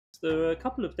There were a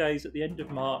couple of days at the end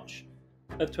of March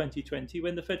of 2020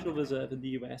 when the Federal Reserve in the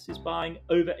US is buying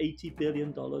over $80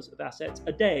 billion of assets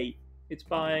a day. It's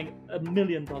buying $1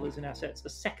 million in assets a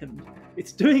second.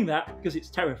 It's doing that because it's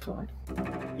terrified.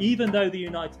 Even though the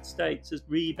United States has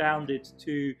rebounded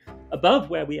to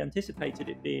above where we anticipated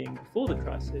it being before the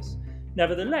crisis,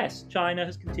 nevertheless, China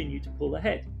has continued to pull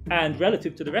ahead. And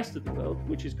relative to the rest of the world,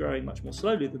 which is growing much more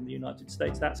slowly than the United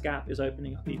States, that gap is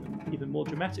opening up even more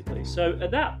dramatically. So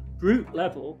at that brute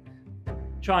level,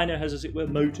 China has, as it were,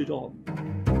 motored on.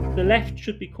 The left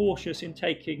should be cautious in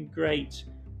taking great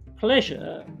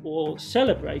pleasure or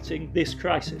celebrating this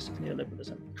crisis of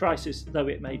neoliberalism, crisis though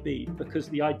it may be, because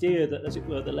the idea that, as it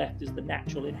were, the left is the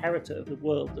natural inheritor of the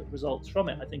world that results from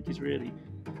it, I think is really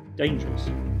dangerous.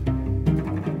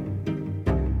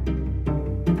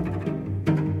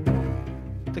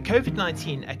 The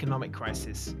COVID-19 economic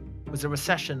crisis was a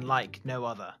recession like no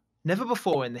other. Never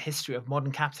before in the history of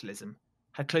modern capitalism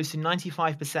had close to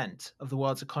 95% of the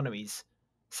world's economies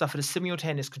suffered a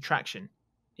simultaneous contraction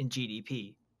in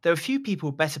GDP. There are few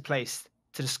people better placed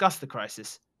to discuss the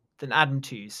crisis than Adam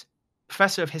Tooze,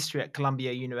 professor of history at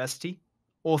Columbia University,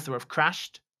 author of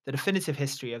Crashed, the definitive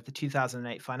history of the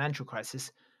 2008 financial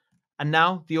crisis, and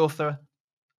now the author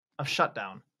of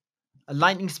Shutdown, a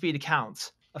lightning speed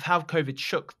account of how COVID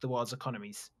shook the world's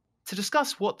economies. To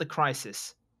discuss what the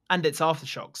crisis and its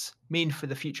aftershocks mean for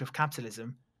the future of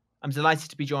capitalism, I'm delighted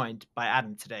to be joined by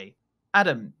Adam today.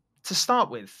 Adam, to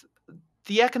start with,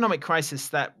 the economic crisis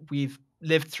that we've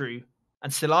lived through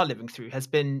and still are living through has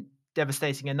been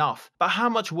devastating enough. But how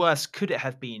much worse could it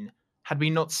have been had we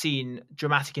not seen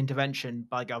dramatic intervention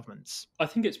by governments? I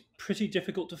think it's pretty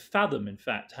difficult to fathom, in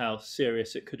fact, how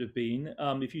serious it could have been.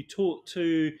 If you talk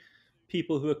to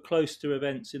people who are close to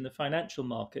events in the financial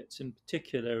markets, in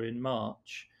particular in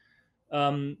March,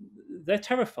 they're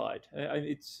terrified.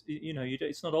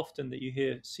 It's not often that you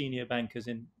hear senior bankers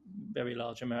in very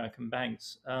large American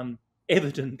banks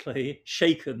evidently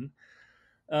shaken.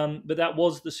 But that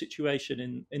was the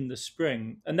situation in the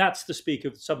spring. And that's to speak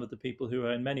of some of the people who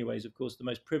are in many ways, of course, the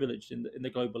most privileged in the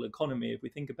global economy. If we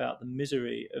think about the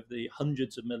misery of the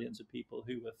hundreds of millions of people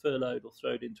who were furloughed or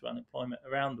thrown into unemployment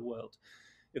around the world,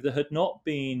 if there had not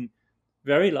been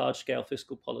very large-scale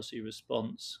fiscal policy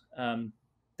response,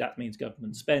 that means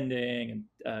government spending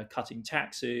and cutting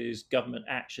taxes, government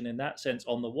action in that sense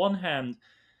on the one hand,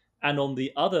 and on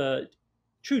the other,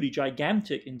 truly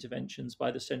gigantic interventions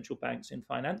by the central banks in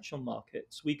financial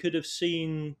markets, we could have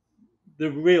seen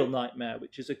the real nightmare,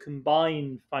 which is a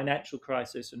combined financial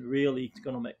crisis and real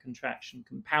economic contraction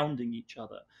compounding each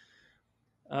other.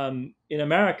 In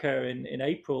America, in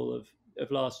April of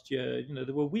last year,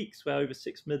 there were weeks where over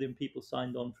 6 million people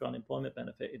signed on for unemployment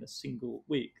benefit in a single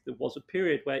week. There was a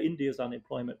period where India's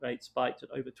unemployment rate spiked at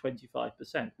over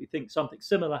 25%. We think something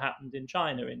similar happened in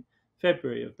China in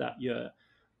February of that year.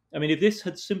 I mean, if this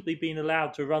had simply been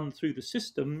allowed to run through the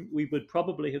system, we would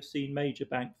probably have seen major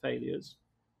bank failures.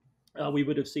 We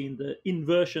would have seen the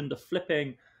inversion, the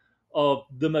flipping of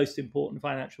the most important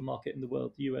financial market in the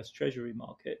world, the US Treasury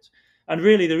market. And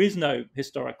really, there is no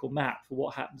historical map for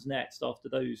what happens next after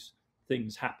those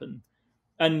things happen.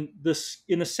 And this,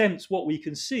 in a sense, what we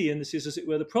can see, and this is, as it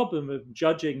were, the problem of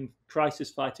judging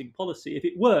crisis-fighting policy, if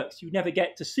it works, you never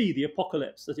get to see the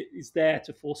apocalypse that it is there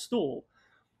to forestall.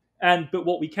 But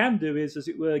what we can do is, as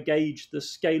it were, gauge the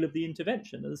scale of the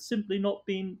intervention. There's simply not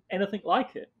been anything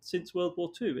like it since World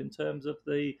War II in terms of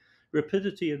the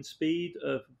rapidity and speed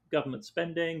of government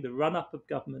spending, the run-up of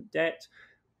government debt,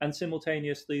 and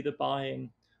simultaneously the buying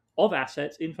of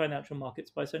assets in financial markets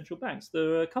by central banks. There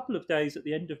were a couple of days at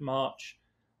the end of March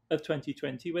of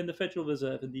 2020 when the Federal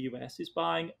Reserve in the US is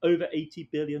buying over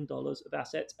 $80 billion of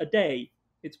assets a day.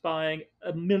 It's buying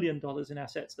 $1 million in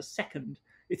assets a second.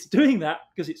 It's doing that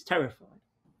because it's terrified.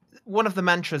 One of the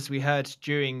mantras we heard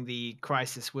during the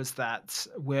crisis was that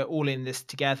we're all in this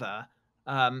together.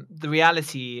 The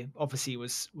reality, obviously,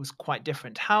 was quite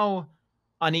different. How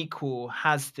unequal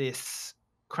has this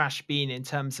crash been in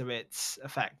terms of its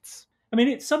effects? I mean,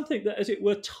 it's something that, as it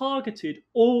were, targeted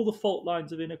all the fault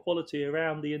lines of inequality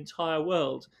around the entire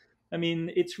world. I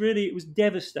mean, it was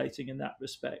devastating in that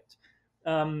respect.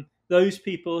 Those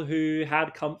people who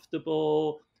had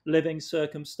comfortable living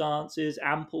circumstances,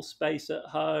 ample space at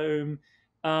home,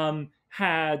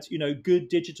 had good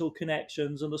digital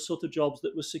connections and the sort of jobs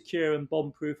that were secure and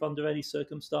bomb-proof under any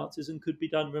circumstances and could be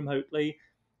done remotely,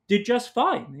 did just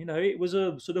fine. It was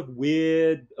a sort of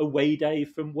weird away day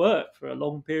from work for a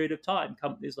long period of time.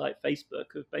 Companies like Facebook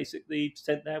have basically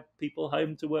sent their people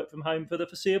home to work from home for the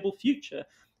foreseeable future.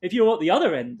 If you're at the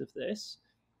other end of this,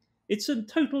 it's a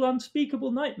total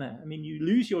unspeakable nightmare. I mean, you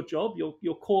lose your job,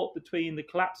 you're caught between the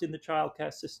collapse in the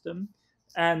childcare system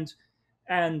and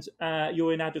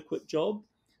your inadequate job.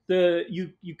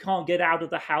 You can't get out of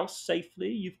the house safely.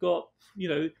 You've got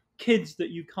kids that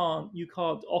you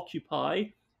can't occupy,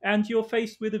 and you're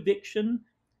faced with eviction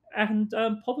and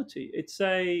poverty. It's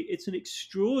an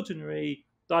extraordinary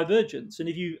divergence, and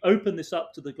if you open this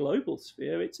up to the global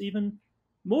sphere, it's even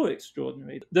more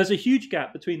extraordinary. There's a huge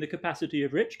gap between the capacity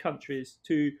of rich countries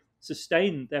to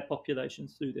sustain their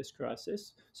populations through this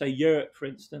crisis. Say Europe, for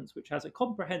instance, which has a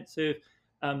comprehensive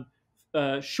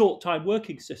short-time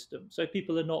working system, so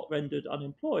people are not rendered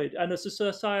unemployed, and as a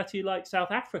society like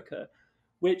South Africa,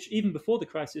 which even before the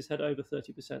crisis had over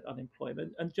 30%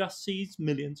 unemployment and just sees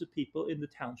millions of people in the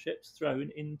townships thrown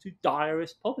into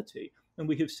direst poverty. And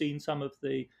we have seen some of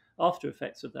the after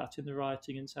effects of that in the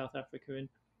rioting in South Africa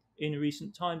in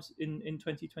recent times in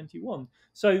 2021.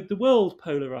 So the world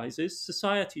polarizes,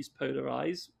 societies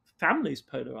polarize, families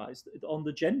polarize. On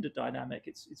the gender dynamic,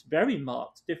 it's very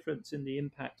marked difference in the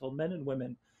impact on men and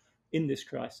women in this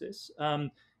crisis.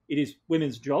 It is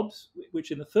women's jobs,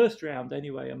 which in the first round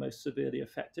anyway are most severely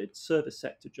affected, service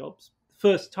sector jobs.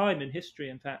 First time in history,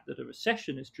 in fact, that a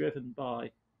recession is driven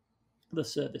by the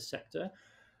service sector.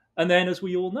 And then, as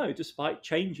we all know, despite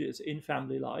changes in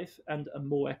family life and a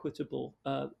more equitable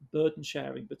burden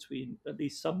sharing between at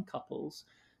least some couples,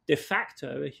 de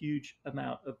facto, a huge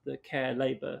amount of the care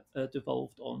labour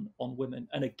devolved on women.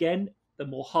 And again, the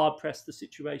more hard-pressed the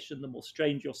situation, the more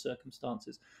strained your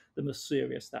circumstances, the more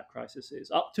serious that crisis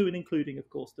is, up to and including, of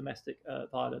course, domestic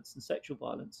violence and sexual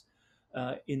violence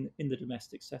in the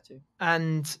domestic setting.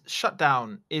 And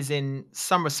Shutdown is in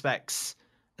some respects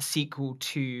a sequel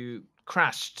to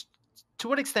Crashed. To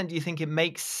what extent do you think it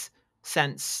makes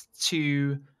sense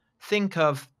to think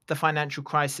of the financial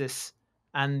crisis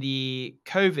and the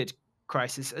COVID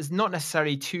crisis as not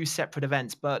necessarily two separate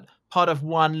events, but part of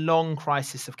one long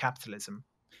crisis of capitalism?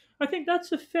 I think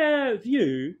that's a fair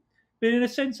view, but in a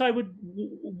sense, I would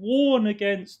warn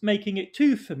against making it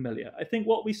too familiar. I think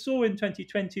what we saw in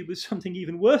 2020 was something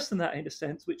even worse than that, in a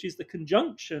sense, which is the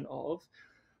conjunction of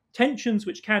tensions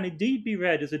which can indeed be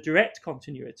read as a direct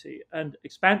continuity and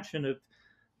expansion of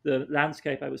the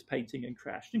landscape I was painting in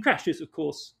Crashed. And Crashed is, of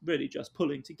course, really just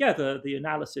pulling together the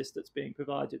analysis that's being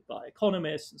provided by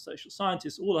economists and social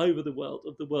scientists all over the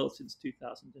world since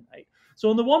 2008. So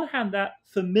on the one hand, that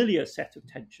familiar set of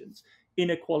tensions,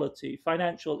 inequality,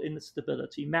 financial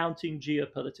instability, mounting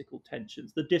geopolitical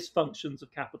tensions, the dysfunctions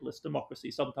of capitalist democracy,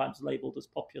 sometimes labeled as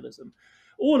populism,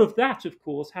 all of that, of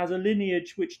course, has a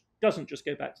lineage which doesn't just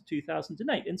go back to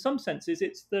 2008. In some senses,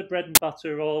 it's the bread and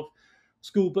butter of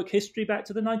school book history back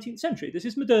to the 19th century. This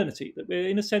is modernity that we're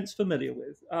in a sense familiar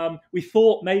with. We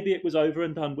thought maybe it was over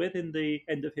and done with in the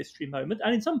end of history moment.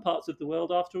 And in some parts of the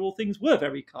world, after all, things were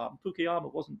very calm.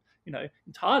 Fukuyama wasn't,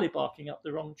 entirely barking up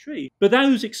the wrong tree. But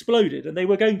those exploded, and they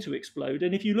were going to explode.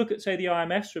 And if you look at, say, the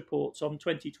IMF's reports on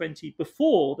 2020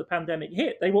 before the pandemic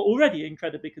hit, they were already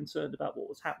incredibly concerned about what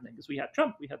was happening. Because we had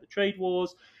Trump, we had the trade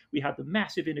wars, we had the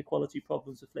massive inequality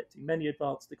problems afflicting many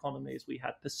advanced economies, we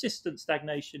had persistent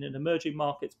stagnation in emerging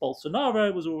markets.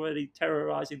 Bolsonaro was already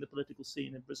terrorizing the political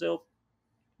scene in Brazil.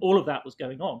 All of that was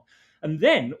going on. And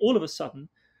then, all of a sudden,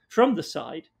 from the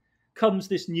side, comes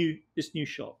this new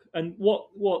shock. And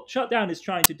what Shutdown is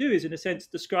trying to do is, in a sense,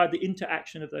 describe the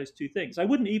interaction of those two things. I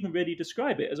wouldn't even really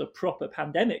describe it as a proper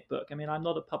pandemic book. I mean, I'm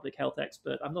not a public health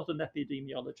expert. I'm not an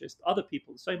epidemiologist. Other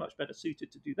people are so much better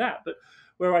suited to do that. But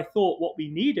where I thought what we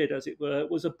needed, as it were,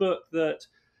 was a book that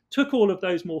took all of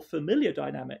those more familiar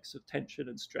dynamics of tension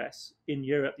and stress in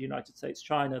Europe, the United States,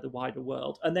 China, the wider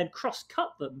world, and then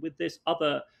cross-cut them with this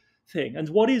other thing. And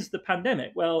what is the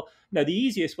pandemic? Well, the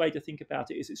easiest way to think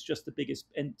about it is it's just the biggest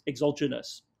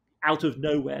exogenous, out of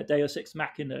nowhere, deus ex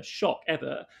machina shock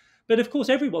ever. But of course,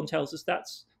 everyone tells us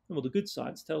the good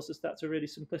science tells us that's a really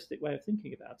simplistic way of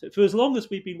thinking about it. For as long as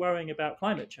we've been worrying about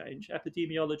climate change,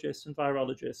 epidemiologists and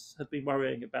virologists have been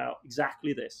worrying about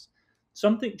exactly this.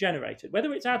 Something generated,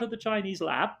 whether it's out of the Chinese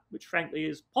lab, which frankly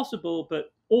is possible,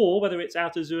 or whether it's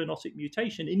out of zoonotic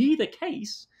mutation. In either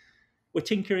case, we're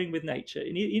tinkering with nature.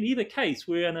 In either case,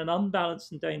 we're in an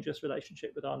unbalanced and dangerous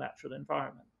relationship with our natural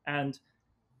environment. And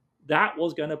that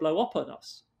was going to blow up on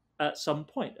us at some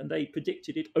point. And they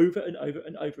predicted it over and over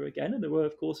and over again. And there were,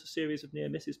 of course, a series of near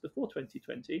misses before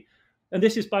 2020. And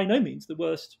this is by no means the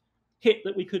worst hit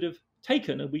that we could have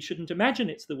taken, and we shouldn't imagine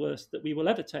it's the worst that we will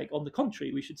ever take. On the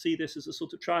contrary, we should see this as a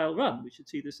sort of trial run. We should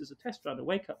see this as a test run, a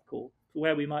wake-up call for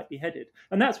where we might be headed.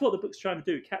 And that's what the book's trying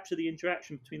to do, capture the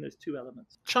interaction between those two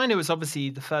elements. China was obviously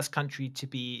the first country to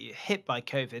be hit by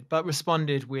COVID, but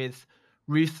responded with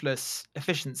ruthless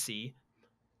efficiency.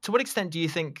 To what extent do you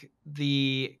think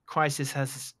the crisis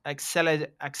has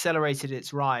accelerated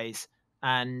its rise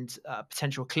and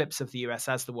potential eclipse of the US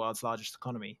as the world's largest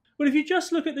economy? Well, if you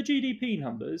just look at the GDP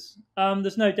numbers,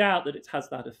 there's no doubt that it has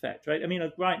that effect, right? I mean,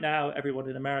 right now, everyone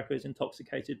in America is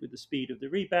intoxicated with the speed of the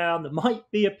rebound. There might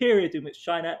be a period in which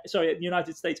the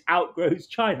United States outgrows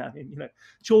China. I mean,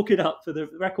 chalk it up for the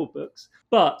record books.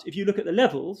 But if you look at the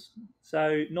levels,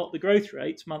 so not the growth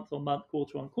rates month on month,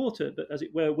 quarter on quarter, but as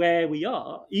it were, where we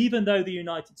are, even though the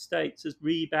United States has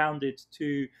rebounded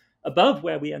to above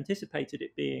where we anticipated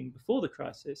it being before the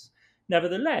crisis,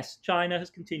 nevertheless, China has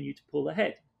continued to pull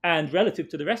ahead. And relative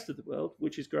to the rest of the world,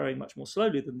 which is growing much more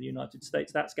slowly than the United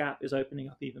States, that gap is opening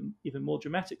up even more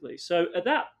dramatically. So at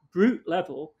that brute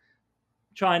level,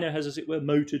 China has, as it were,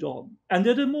 motored on. And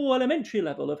at a more elementary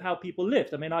level of how people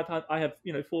lived. I mean, I have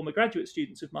former graduate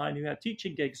students of mine who had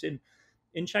teaching gigs in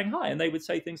Shanghai, and they would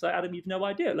say things like, Adam, you've no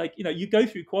idea. Like, you go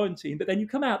through quarantine, but then you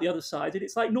come out the other side and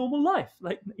it's like normal life.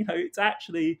 Like, it's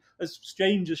actually as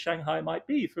strange as Shanghai might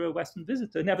be for a Western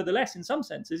visitor. Nevertheless, in some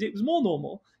senses, it was more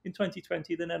normal in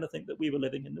 2020 than anything that we were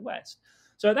living in the West.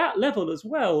 So at that level as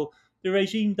well, the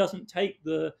regime doesn't take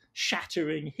the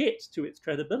shattering hit to its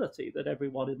credibility that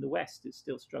everyone in the West is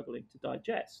still struggling to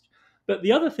digest. But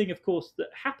the other thing, of course, that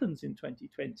happens in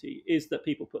 2020 is that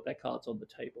people put their cards on the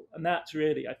table. And that's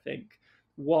really, I think,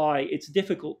 why it's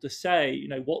difficult to say,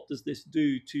 what does this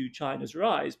do to China's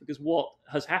rise? Because what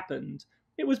has happened,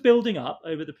 it was building up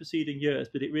over the preceding years,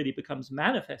 but it really becomes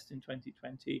manifest in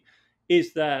 2020,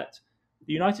 is that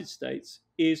the United States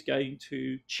is going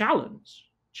to challenge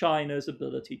China's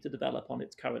ability to develop on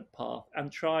its current path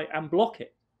and try and block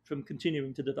it from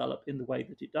continuing to develop in the way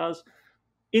that it does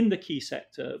in the key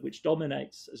sector, which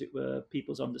dominates, as it were,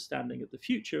 people's understanding of the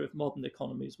future of modern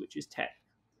economies, which is tech.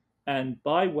 And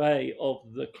by way of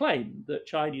the claim that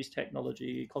Chinese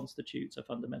technology constitutes a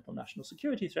fundamental national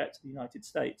security threat to the United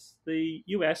States, the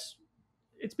US,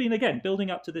 it's been, again,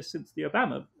 building up to this since the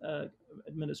Obama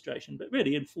administration, but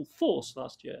really in full force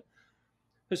last year,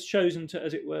 has chosen to,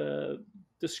 as it were,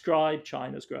 describe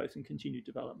China's growth and continued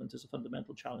development as a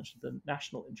fundamental challenge to the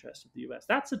national interests of the US.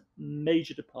 That's a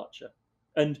major departure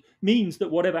and means that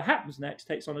whatever happens next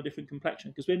takes on a different complexion,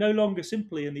 because we're no longer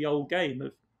simply in the old game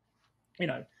of,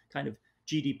 kind of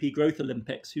GDP growth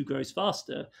Olympics, who grows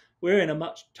faster. We're in a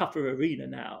much tougher arena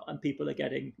now, and people are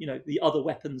getting, the other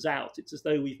weapons out. It's as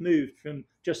though we've moved from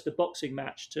just a boxing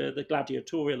match to the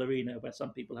gladiatorial arena, where some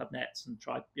people have nets and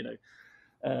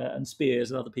and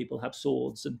spears, and other people have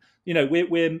swords, and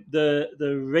we're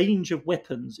the range of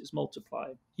weapons is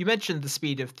multiplied. You mentioned the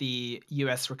speed of the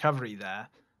US recovery there,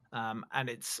 and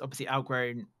it's obviously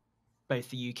outgrown both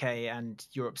the UK and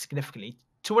Europe significantly.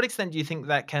 To what extent do you think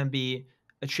that can be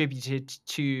attributed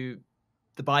to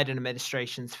the Biden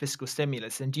administration's fiscal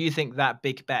stimulus? And do you think that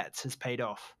big bet has paid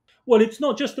off? Well, it's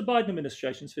not just the Biden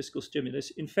administration's fiscal stimulus.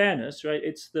 In fairness, right,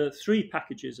 it's the three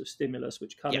packages of stimulus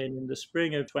which come in the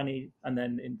spring of 20, and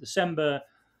then in December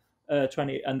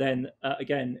 20, and then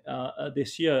again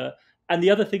this year. And the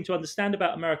other thing to understand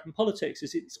about American politics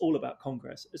is it's all about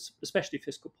Congress, especially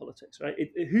fiscal politics, right?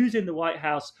 Who's in the White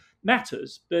House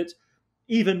matters, but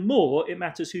even more, it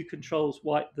matters who controls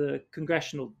the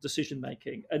congressional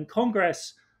decision-making. And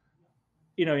Congress,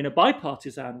 in a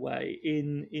bipartisan way,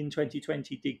 in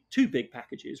 2020 did two big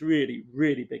packages, really,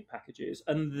 really big packages.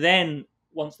 And then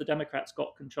once the Democrats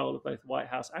got control of both the White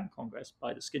House and Congress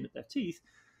by the skin of their teeth,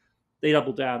 they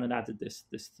doubled down and added this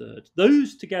third.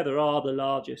 Those together are the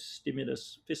largest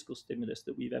fiscal stimulus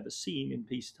that we've ever seen in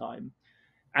peacetime.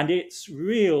 And it's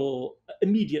real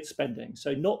immediate spending.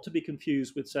 So not to be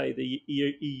confused with, say, the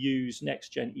EU's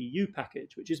next-gen EU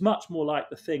package, which is much more like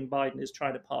the thing Biden is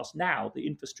trying to pass now, the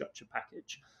infrastructure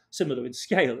package, similar in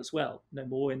scale as well, no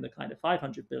more in the kind of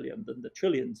 500 billion than the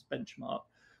trillions benchmark.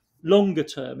 Longer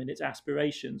term in its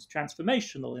aspirations,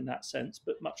 transformational in that sense,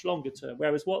 but much longer term.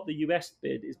 Whereas what the US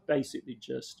did is basically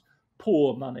just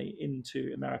pour money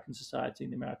into American society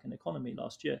and the American economy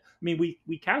last year. I mean,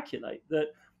 we calculate that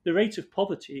the rate of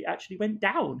poverty actually went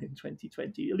down in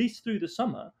 2020, at least through the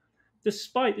summer,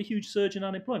 despite the huge surge in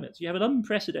unemployment. So you have an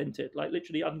unprecedented, like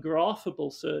literally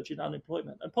ungraphable surge in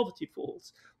unemployment, and poverty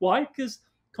falls. Why? Because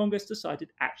Congress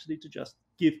decided actually to just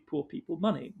give poor people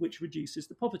money, which reduces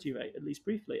the poverty rate, at least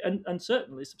briefly, and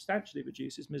certainly substantially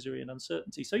reduces misery and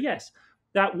uncertainty. So yes,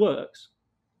 that works.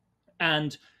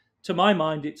 And to my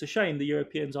mind, it's a shame the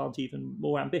Europeans aren't even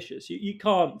more ambitious. You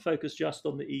can't focus just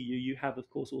on the EU. You have, of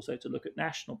course, also to look at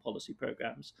national policy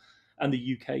programs. And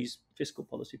the UK's fiscal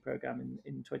policy program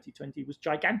in 2020 was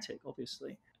gigantic,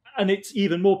 obviously. And it's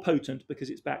even more potent because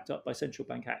it's backed up by central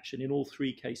bank action in all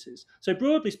three cases. So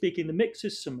broadly speaking, the mix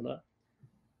is similar.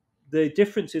 the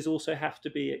differences also have to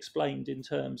be explained in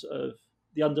terms of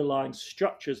the underlying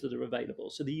structures that are available.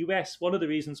 So the US, one of the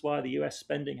reasons why the US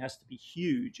spending has to be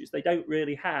huge is they don't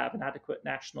really have an adequate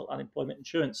national unemployment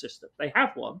insurance system. They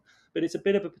have one, but it's a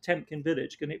bit of a Potemkin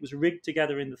village, and it was rigged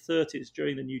together in the 30s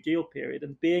during the New Deal period.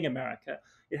 And being America,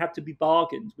 it had to be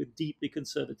bargained with deeply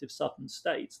conservative southern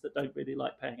states that don't really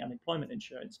like paying unemployment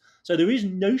insurance. So there is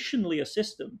notionally a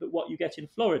system, but what you get in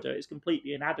Florida is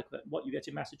completely inadequate. What you get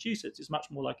in Massachusetts is much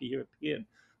more like a European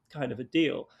kind of a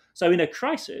deal. So in a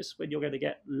crisis, when you're going to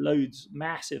get loads,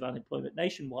 massive unemployment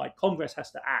nationwide, Congress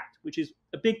has to act, which is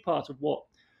a big part of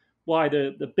why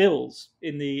the bills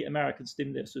in the American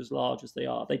stimulus are as large as they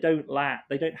are. They don't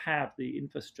have the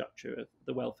infrastructure of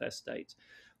the welfare state.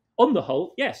 On the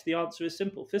whole, yes, the answer is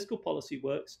simple. Fiscal policy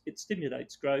works. It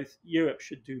stimulates growth. Europe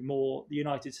should do more. The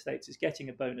United States is getting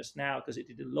a bonus now because it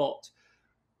did a lot.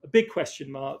 A big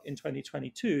question mark in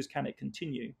 2022 is, can it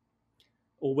continue?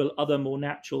 Or will other more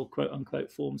natural, quote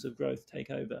unquote, forms of growth take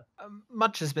over?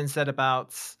 Much has been said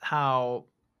about how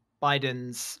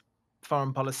Biden's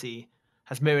foreign policy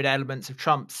has mirrored elements of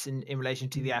Trump's in relation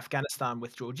to the Afghanistan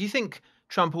withdrawal. Do you think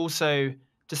Trump also,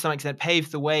 to some extent,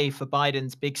 paved the way for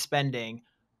Biden's big spending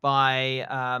by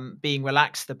being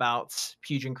relaxed about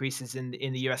huge increases in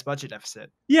the US budget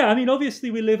deficit? Yeah, I mean, obviously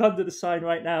we live under the sign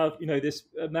right now of, this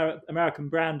American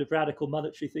brand of radical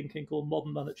monetary thinking called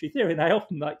modern monetary theory. And I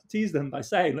often like to tease them by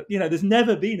saying that, there's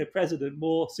never been a president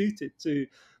more suited to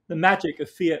the magic of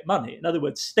fiat money. In other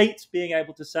words, states being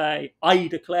able to say, I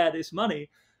declare this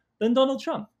money, than Donald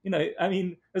Trump. I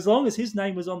mean, as long as his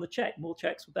name was on the check, more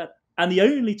checks were better. And the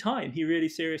only time he really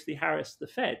seriously harassed the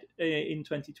Fed in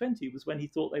 2020 was when he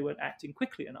thought they weren't acting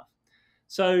quickly enough.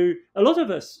 So a lot of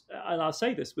us, and I'll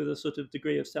say this with a sort of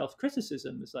degree of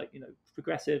self-criticism, is like,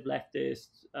 progressive,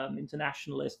 leftist,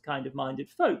 internationalist kind of minded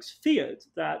folks feared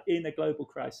that in a global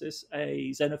crisis,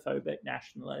 a xenophobic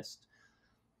nationalist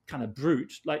kind of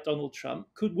brute like Donald Trump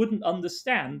wouldn't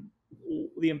understand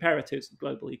the imperatives of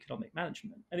global economic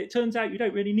management. And it turns out you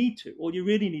don't really need to. All you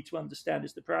really need to understand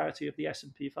is the priority of the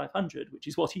S&P 500, which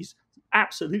is what he's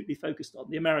absolutely focused on,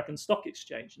 the American Stock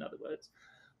Exchange, in other words.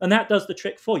 And that does the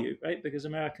trick for you, right? Because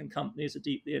American companies are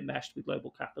deeply enmeshed with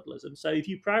global capitalism. So if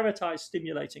you prioritize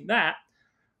stimulating that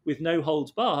with no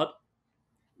holds barred,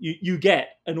 you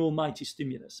get an almighty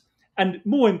stimulus. And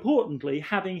more importantly,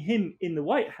 having him in the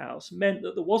White House meant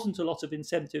that there wasn't a lot of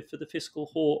incentive for the fiscal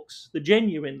hawks, the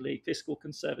genuinely fiscal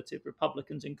conservative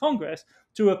Republicans in Congress,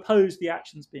 to oppose the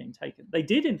actions being taken. They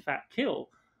did, in fact, kill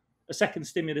a second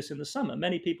stimulus in the summer.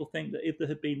 Many people think that if there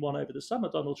had been one over the summer,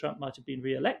 Donald Trump might have been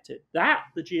re-elected. That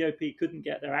the GOP couldn't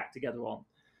get their act together on.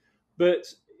 But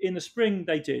in the spring,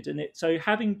 they did. So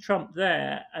having Trump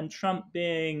there, and Trump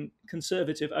being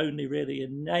conservative only really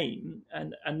in name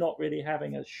and not really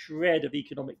having a shred of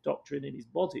economic doctrine in his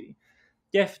body,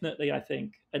 definitely, I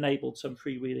think, enabled some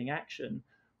freewheeling action.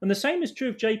 And the same is true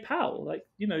of Jay Powell, like,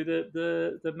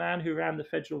 the man who ran the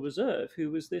Federal Reserve,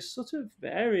 who was this sort of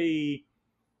very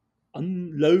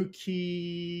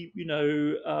low-key,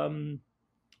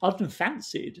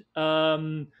 unfancied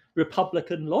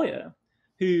Republican lawyer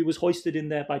who was hoisted in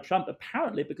there by Trump,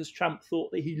 apparently because Trump thought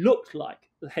that he looked like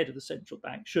the head of the central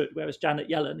bank should, whereas Janet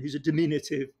Yellen, who's a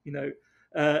diminutive,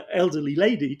 elderly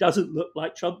lady, doesn't look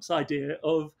like Trump's idea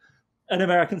of an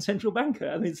American central banker.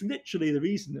 I mean, it's literally the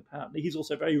reason, apparently. He's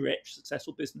also a very rich,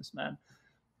 successful businessman.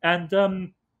 And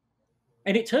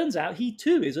it turns out he,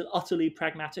 too, is an utterly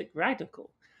pragmatic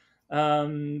radical.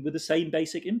 With the same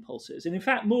basic impulses. And in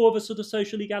fact, more of a sort of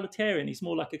social egalitarian. He's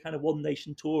more like a kind of one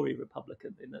nation Tory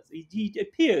Republican in that he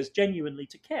appears genuinely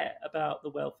to care about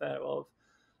the welfare of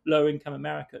lower income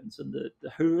Americans and the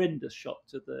horrendous shock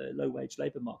to the low wage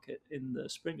labor market in the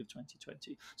spring of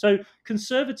 2020. So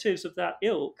conservatives of that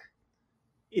ilk,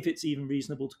 if it's even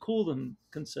reasonable to call them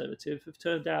conservative, have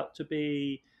turned out to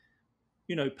be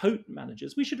potent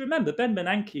managers. We should remember Ben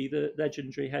Bernanke, the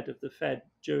legendary head of the Fed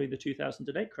during the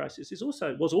 2008 crisis,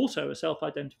 was also a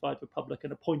self-identified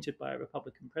Republican appointed by a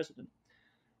Republican president.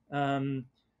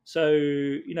 So,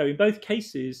 in both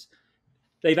cases,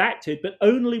 they've acted, but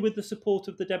only with the support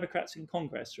of the Democrats in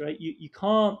Congress, right? You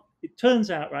can't, it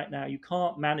turns out right now, you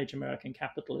can't manage American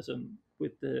capitalism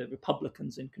with the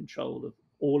Republicans in control of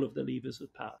all of the levers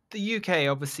of power. The UK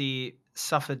obviously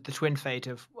suffered the twin fate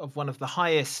of one of the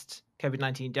highest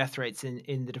COVID-19 death rates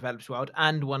in the developed world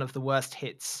and one of the worst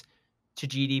hits to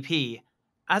GDP.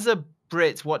 As a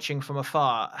Brit watching from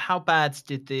afar, how bad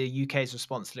did the UK's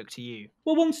response look to you?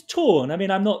 Well, one's torn. I mean,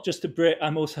 I'm not just a Brit.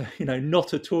 I'm also,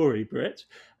 not a Tory Brit.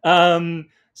 A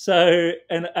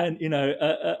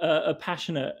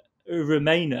passionate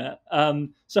Remainer.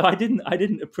 So I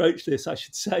didn't approach this, I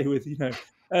should say, with,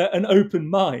 an open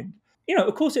mind.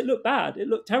 Of course, it looked bad. It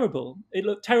looked terrible. It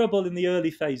looked terrible in the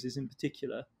early phases in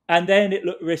particular. And then it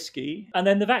looked risky. And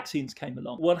then the vaccines came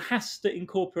along. One has to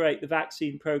incorporate the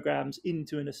vaccine programs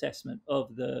into an assessment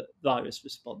of the virus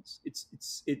response.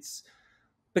 It's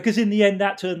because in the end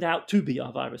that turned out to be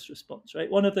our virus response,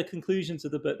 right? One of the conclusions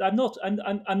of the book. I'm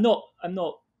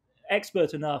not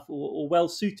expert enough or well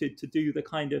suited to do the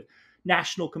kind of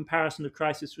national comparison of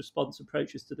crisis response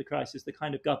approaches to the crisis, the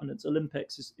kind of governance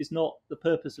Olympics is not the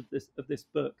purpose of this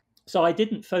book. So I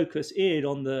didn't focus in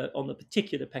on the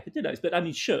particular peccadilloes. But I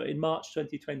mean, sure, in March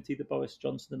 2020, the Boris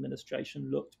Johnson administration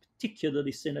looked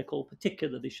particularly cynical,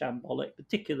 particularly shambolic,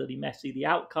 particularly messy. The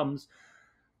outcomes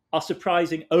are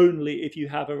surprising only if you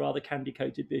have a rather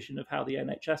candy-coated vision of how the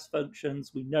NHS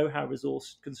functions. We know how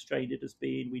resource constrained it has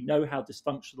been. We know how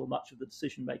dysfunctional much of the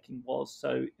decision-making was.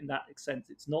 So in that sense,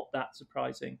 it's not that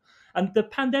surprising. And the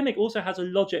pandemic also has a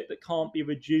logic that can't be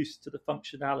reduced to the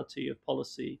functionality of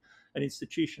policy and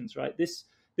institutions, right? This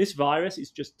virus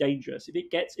is just dangerous. If it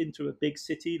gets into a big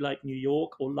city like New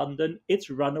York or London, it's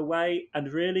runaway.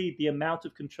 And really, the amount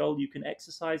of control you can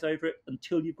exercise over it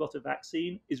until you've got a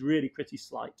vaccine is really pretty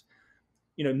slight.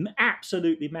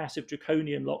 Absolutely massive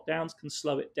draconian lockdowns can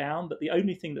slow it down, but the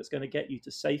only thing that's going to get you to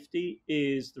safety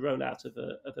is the rollout of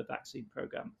a vaccine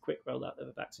program, quick rollout of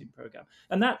a vaccine program.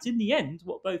 And that's in the end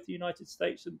what both the United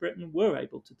States and Britain were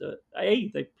able to do.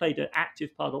 They played an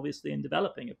active part, obviously, in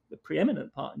developing, a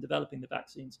preeminent part in developing the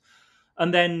vaccines,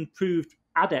 and then proved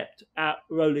adept at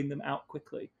rolling them out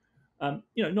quickly.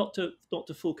 Not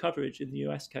to full coverage in the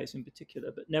US case in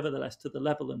particular, but nevertheless to the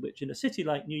level in which in a city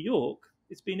like New York,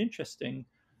 it's been interesting.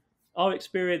 Our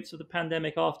experience of the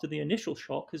pandemic after the initial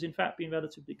shock has in fact been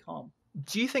relatively calm.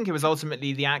 Do you think it was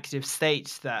ultimately the active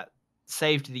state that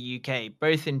saved the UK,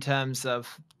 both in terms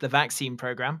of the vaccine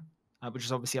program, which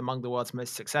is obviously among the world's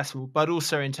most successful, but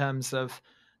also in terms of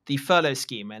the furlough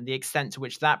scheme and the extent to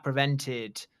which that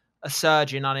prevented a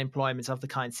surge in unemployment of the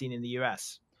kind seen in the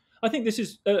US? I think this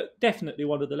is definitely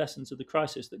one of the lessons of the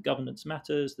crisis, that governance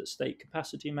matters, that state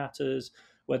capacity matters,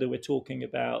 whether we're talking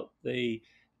about the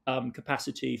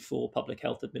capacity for public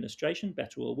health administration,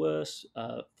 better or worse,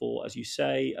 for, as you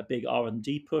say, a big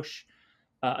R&D push,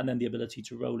 and then the ability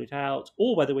to roll it out,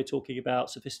 or whether we're talking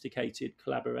about sophisticated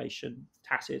collaboration,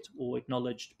 tacit or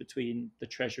acknowledged, between the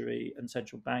Treasury and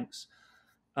central banks.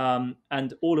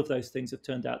 And all of those things have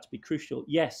turned out to be crucial.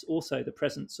 Yes, also the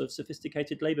presence of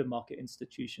sophisticated labour market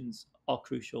institutions are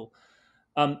crucial.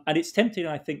 And it's tempting,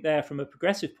 I think, there from a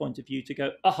progressive point of view to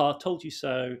go, aha, told you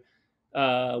so,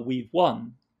 we've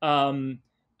won. And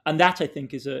that, I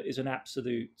think, is an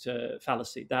absolute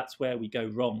fallacy. That's where we go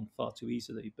wrong far too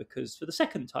easily, because for the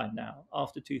second time now,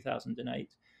 after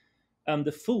 2008,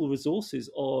 the full resources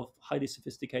of highly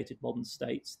sophisticated modern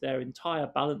states, their entire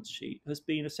balance sheet has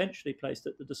been essentially placed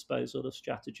at the disposal of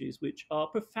strategies which are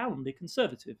profoundly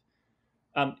conservative.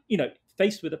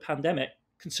 Faced with a pandemic,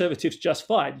 conservatives just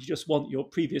fine. You just want your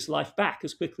previous life back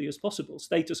as quickly as possible.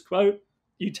 Status quo,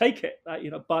 you take it.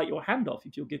 Bite your hand off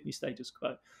if you'll give me status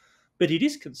quo. But it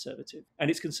is conservative, and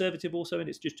it's conservative also in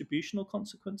its distributional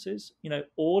consequences.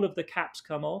 All of the caps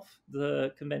come off,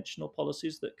 the conventional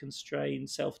policies that constrain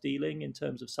self-dealing in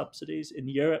terms of subsidies. In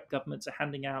Europe, governments are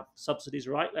handing out subsidies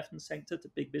right, left, and centre to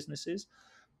big businesses.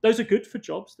 Those are good for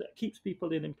jobs. That keeps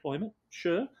people in employment,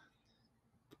 sure.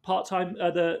 Part-time,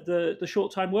 the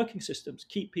short-time working systems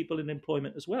keep people in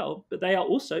employment as well, but they are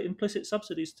also implicit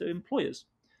subsidies to employers.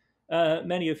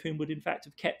 Many of whom would in fact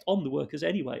have kept on the workers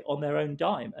anyway on their own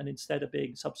dime, and instead of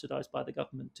being subsidized by the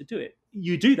government to do it.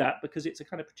 You do that because it's a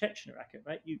kind of protection racket,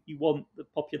 right? You want the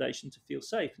population to feel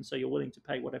safe, and so you're willing to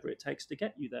pay whatever it takes to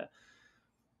get you there.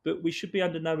 But we should be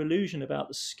under no illusion about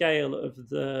the scale of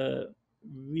the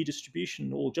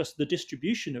redistribution or just the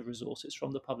distribution of resources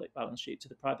from the public balance sheet to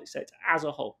the private sector as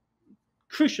a whole.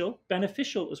 Crucial,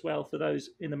 beneficial as well for those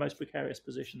in the most precarious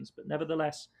positions, but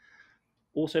nevertheless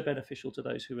also beneficial to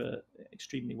those who are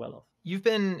extremely well off. You've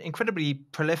been incredibly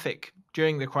prolific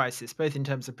during the crisis, both in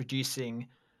terms of producing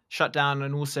Shutdown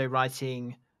and also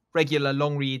writing regular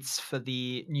long reads for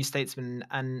the New Statesman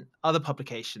and other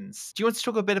publications. Do you want to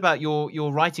talk a bit about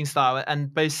your writing style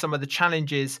and both some of the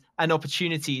challenges and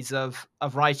opportunities of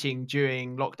writing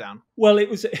during lockdown? Well, it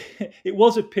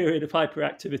was a period of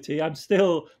hyperactivity. I'm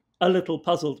still a little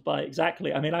puzzled by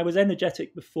exactly. I mean, I was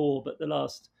energetic before, but the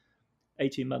last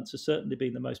 18 months has certainly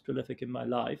been the most prolific in my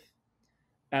life.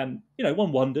 And,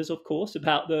 one wonders, of course,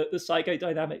 about the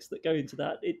psychodynamics that go into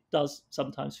that. It does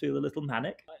sometimes feel a little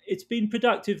manic. It's been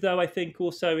productive, though, I think,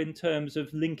 also in terms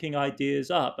of linking ideas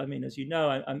up. I mean, as you know,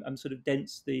 I'm sort of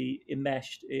densely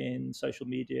enmeshed in social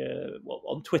media,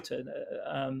 on Twitter,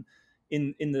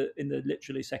 in the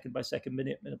literally second by second,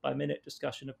 minute by minute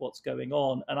discussion of what's going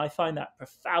on, and I find that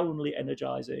profoundly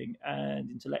energizing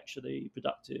and intellectually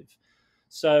productive.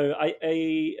 So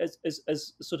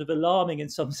as sort of alarming in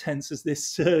some sense as this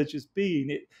surge has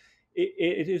been,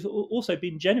 it has also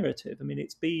been generative. I mean,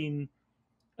 it's been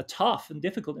a tough and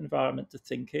difficult environment to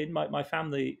think in. My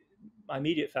family, my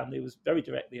immediate family, was very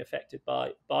directly affected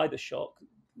by the shock.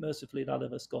 Mercifully, none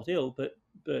of us got ill, but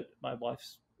my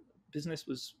wife's business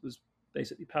was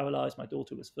basically paralyzed. My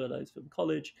daughter was furloughed from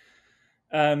college,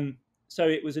 so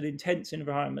it was an intense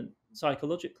environment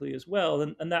psychologically as well,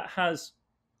 and that has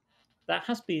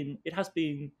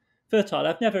been fertile.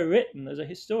 I've never written as a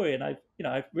historian.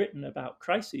 I've written about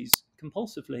crises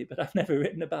compulsively, but I've never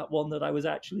written about one that I was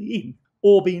actually in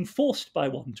or been forced by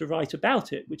one to write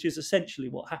about it, which is essentially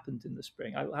what happened in the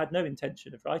spring. I had no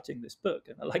intention of writing this book,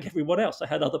 and like everyone else, I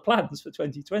had other plans for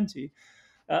 2020,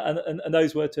 and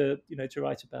those were to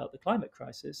write about the climate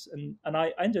crisis, and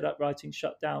I ended up writing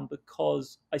Shutdown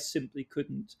because I simply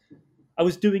couldn't. I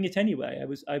was doing it anyway.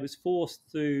 I was forced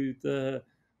through the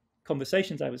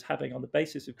conversations I was having on the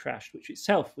basis of Crashed, which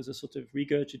itself was a sort of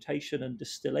regurgitation and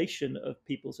distillation of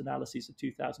people's analyses of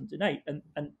 2008.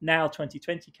 And now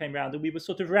 2020 came around and we were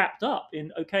sort of wrapped up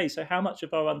in, okay, so how much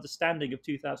of our understanding of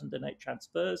 2008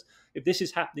 transfers? If this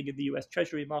is happening in the US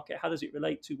Treasury market, how does it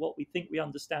relate to what we think we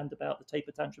understand about the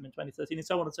taper tantrum in 2013 and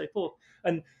so on and so forth?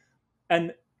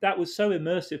 And that was so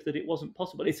immersive that it wasn't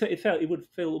possible. It would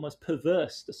feel almost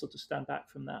perverse to sort of stand back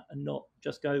from that and not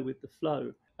just go with the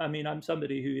flow. I mean, I'm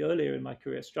somebody who earlier in my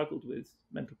career struggled with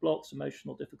mental blocks,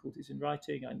 emotional difficulties in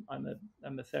writing.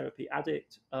 I'm a therapy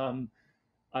addict.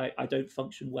 I don't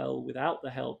function well without the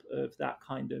help of that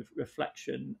kind of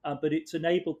reflection. But it's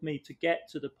enabled me to get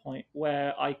to the point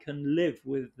where I can live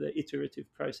with the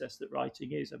iterative process that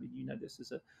writing is. I mean, you know this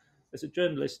as a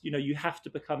journalist, you have to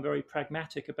become very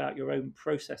pragmatic about your own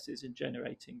processes in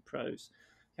generating prose.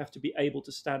 You have to be able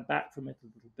to stand back from it a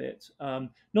little bit,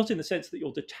 not in the sense that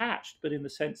you're detached, but in the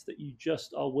sense that you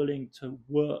just are willing to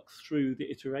work through the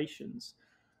iterations.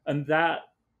 And that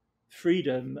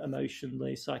freedom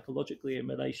emotionally, psychologically, in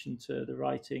relation to the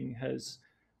writing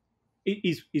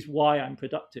is why I'm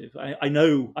productive. I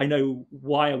know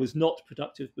why I was not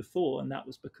productive before, and that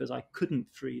was because I couldn't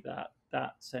free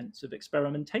that sense of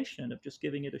experimentation, of just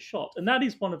giving it a shot. And that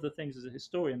is one of the things as a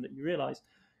historian that you realize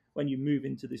when you move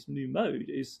into this new mode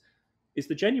is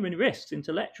the genuine risks,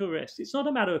 intellectual risks. It's not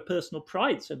a matter of personal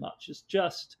pride so much as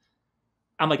just,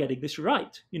 am I getting this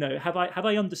right? Have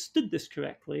I understood this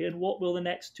correctly? And what will the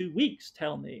next 2 weeks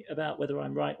tell me about whether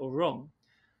I'm right or wrong?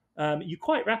 You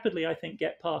quite rapidly, I think,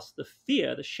 get past the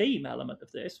fear, the shame element of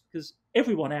this, because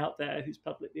everyone out there who's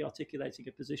publicly articulating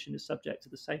a position is subject to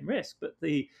the same risk. But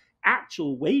the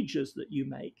actual wagers that you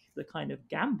make, the kind of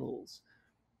gambles,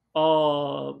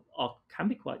 can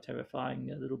be quite terrifying,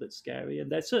 a little bit scary,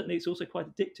 and it's also quite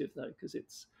addictive though, because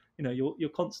it's you're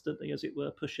constantly, as it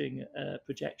were, pushing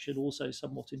projection also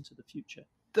somewhat into the future.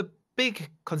 The big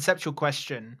conceptual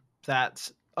question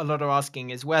that a lot are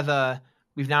asking is whether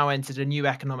we've now entered a new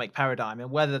economic paradigm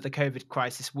and whether the COVID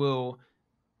crisis will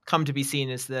come to be seen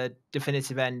as the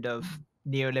definitive end of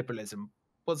neoliberalism.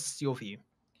 What's your view?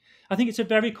 I think it's a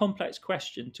very complex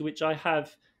question to which I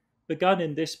have begun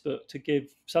in this book to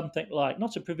give something like,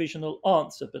 not a provisional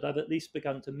answer, but I've at least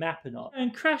begun to map an answer.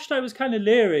 And Crashed, I was kind of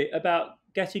leery about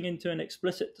getting into an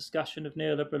explicit discussion of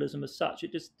neoliberalism as such.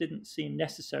 It just didn't seem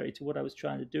necessary to what I was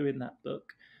trying to do in that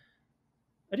book.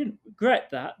 I didn't regret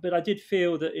that, but I did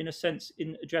feel that in a sense,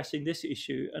 in addressing this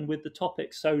issue and with the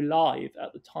topic so live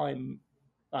at the time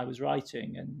I was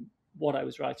writing and what I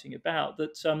was writing about,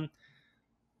 that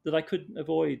I couldn't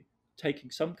avoid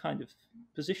taking some kind of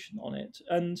position on it.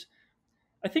 And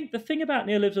I think the thing about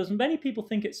neoliberalism, many people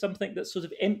think it's something that's sort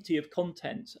of empty of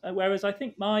content, whereas I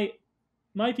think my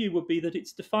view would be that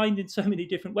it's defined in so many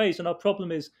different ways, and our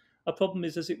problem is,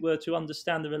 as it were, to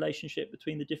understand the relationship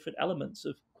between the different elements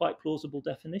of quite plausible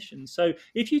definitions. So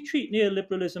if you treat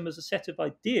neoliberalism as a set of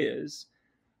ideas,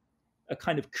 a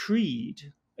kind of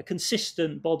creed, a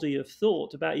consistent body of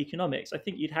thought about economics, I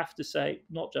think you'd have to say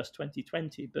not just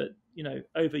 2020, but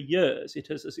over years it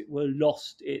has, as it were,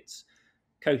 lost its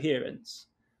coherence.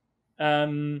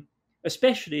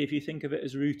 Especially if you think of it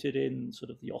as rooted in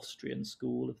sort of the Austrian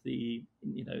school of the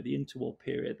interwar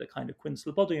period, the kind of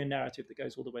Quinn-Slobodian narrative that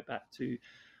goes all the way back to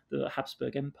the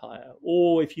Habsburg Empire,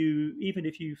 or if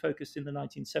you focused in the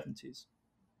 1970s.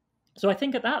 So I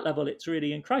think at that level it's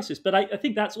really in crisis. But I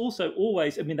think that's also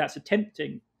always, that's a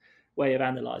tempting way of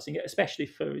analysing it, especially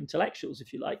for intellectuals,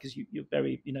 if you like, because you're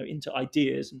very into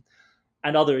ideas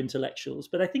and other intellectuals.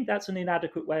 But I think that's an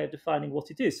inadequate way of defining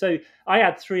what it is. So I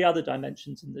add 3 other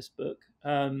dimensions in this book.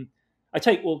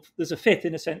 there's a fifth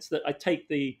in a sense that I take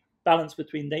the balance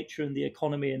between nature and the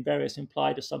economy and various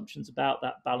implied assumptions about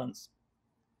that balance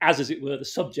as it were, the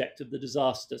subject of the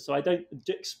disaster. So I don't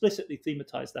explicitly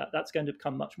thematize that. That's going to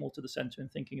come much more to the center in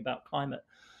thinking about climate.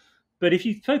 But if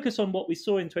you focus on what we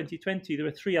saw in 2020, there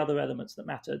are three other elements that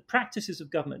mattered. Practices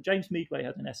of government. James Meadway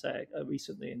had an essay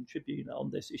recently in Tribune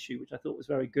on this issue, which I thought was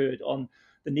very good, on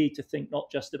the need to think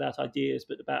not just about ideas,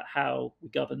 but about how we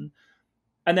govern.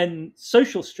 And then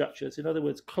social structures, in other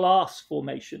words, class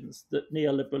formations that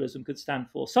neoliberalism could stand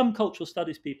for. Some cultural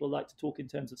studies people like to talk in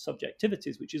terms of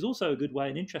subjectivities, which is also a good way,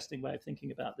 an interesting way of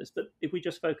thinking about this. But if we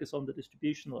just focus on the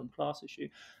distributional and class issue.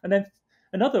 And then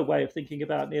another way of thinking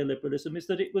about neoliberalism is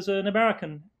that it was an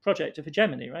American project of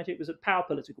hegemony, right? It was a power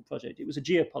political project. It was a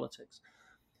geopolitics.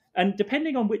 And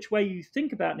depending on which way you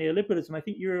think about neoliberalism, I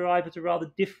think you arrive at a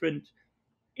rather different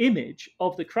image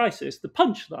of the crisis. The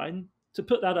punchline, to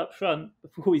put that up front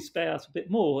before we spare out a bit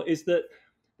more, is that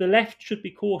the left should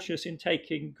be cautious in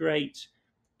taking great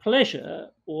pleasure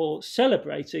or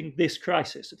celebrating this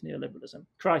crisis of neoliberalism,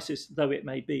 crisis though it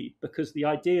may be, because the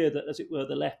idea that, as it were,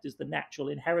 the left is the natural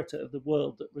inheritor of the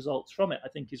world that results from it, I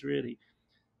think is really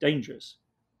dangerous,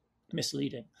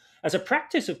 misleading. As a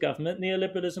practice of government,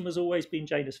 neoliberalism has always been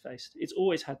Janus-faced. It's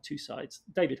always had two sides.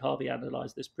 David Harvey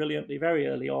analysed this brilliantly very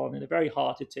early on in a very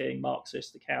hard-hitting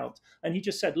Marxist account. And he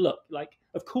just said, look,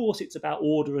 of course it's about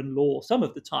order and law some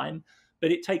of the time,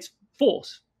 but it takes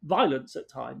force, violence at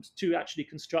times to actually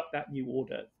construct that new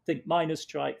order. Think miners'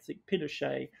 strike, think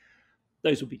Pinochet.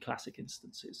 Those would be classic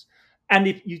instances. And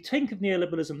if you think of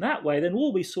neoliberalism that way, then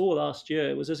all we saw last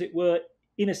year was, as it were,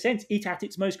 in a sense, it at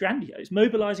its most grandiose,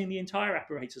 mobilizing the entire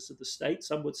apparatus of the state,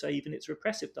 some would say even its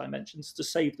repressive dimensions, to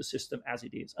save the system as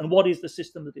it is. And what is the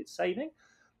system that it's saving?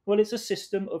 Well, it's a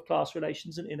system of class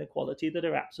relations and inequality that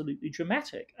are absolutely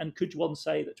dramatic. And could one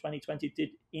say that 2020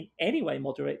 did in any way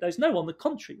moderate those? No, on the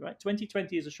contrary, right?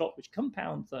 2020 is a shock which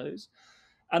compounds those.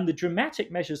 And the dramatic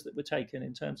measures that were taken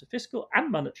in terms of fiscal and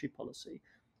monetary policy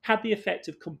had the effect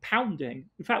of compounding,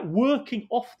 in fact, working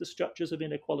off the structures of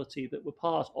inequality that were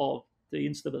part of the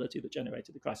instability that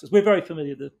generated the crisis. We're very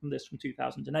familiar with this from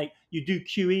 2008. You do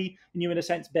QE, and you, in a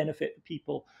sense, benefit the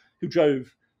people who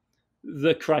drove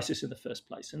the crisis in the first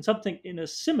place. And something in a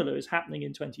similar is happening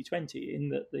in 2020, in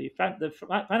that the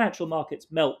financial markets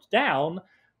melt down,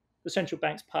 the central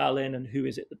banks pile in, and who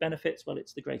is it that benefits? Well,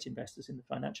 it's the great investors in the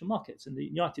financial markets. In the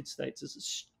United States, there's a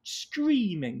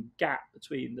streaming gap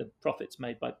between the profits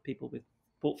made by people with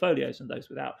portfolios and those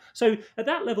without. So at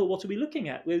that level, what are we looking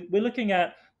at? We're looking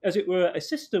at, as it were, a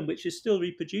system which is still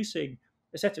reproducing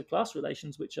a set of class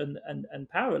relations and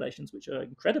power relations which are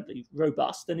incredibly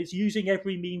robust, and it's using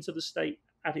every means of the state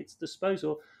at its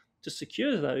disposal to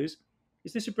secure those.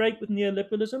 Is this a break with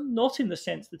neoliberalism? Not in the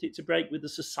sense that it's a break with the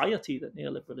society that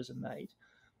neoliberalism made.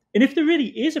 And if there really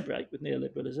is a break with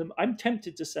neoliberalism, I'm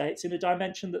tempted to say it's in a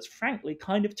dimension that's frankly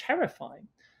kind of terrifying,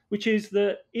 which is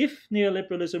that if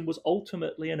neoliberalism was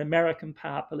ultimately an American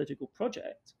power political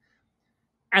project,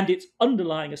 and its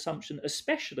underlying assumption,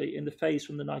 especially in the phase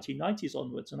from the 1990s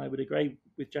onwards, and I would agree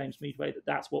with James Meadway that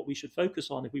that's what we should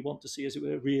focus on if we want to see, as it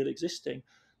were, real existing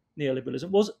neoliberalism,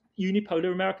 was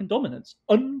unipolar American dominance,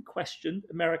 unquestioned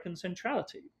American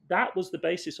centrality. That was the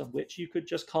basis on which you could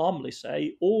just calmly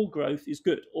say all growth is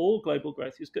good, all global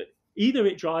growth is good. Either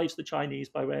it drives the Chinese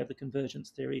by way of the convergence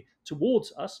theory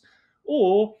towards us,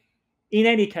 or in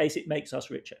any case, it makes us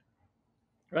richer,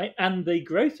 right? And the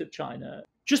growth of China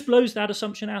just blows that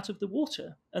assumption out of the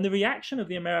water. And the reaction of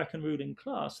the American ruling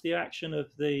class, the action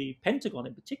of the Pentagon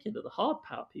in particular, the hard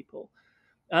power people,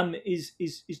 is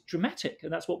dramatic.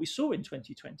 And that's what we saw in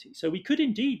 2020. So we could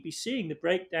indeed be seeing the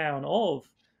breakdown of,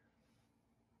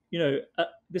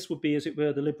 this would be, as it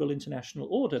were, the liberal international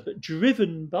order, but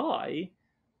driven by,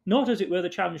 not as it were, the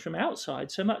challenge from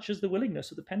outside, so much as the willingness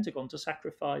of the Pentagon to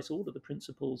sacrifice all of the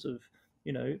principles of,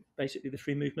 basically the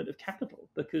free movement of capital,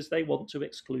 because they want to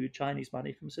exclude Chinese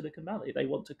money from Silicon Valley. They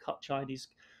want to cut Chinese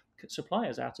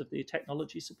suppliers out of the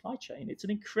technology supply chain. It's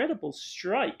an incredible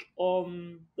strike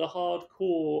on the hard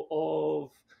core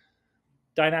of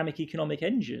dynamic economic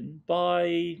engine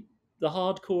by the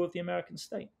hard core of the American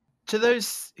state. To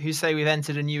those who say we've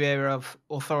entered a new era of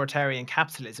authoritarian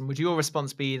capitalism, would your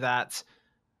response be that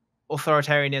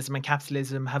authoritarianism and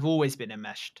capitalism have always been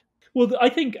enmeshed? Well, I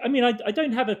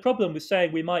don't have a problem with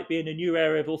saying we might be in a new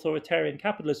era of authoritarian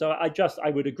capitalism. I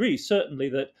would agree, certainly,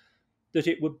 that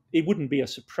it wouldn't be a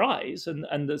surprise,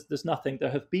 and there's nothing.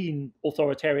 There have been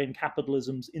authoritarian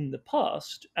capitalisms in the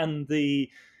past, and the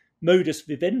modus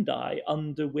vivendi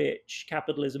under which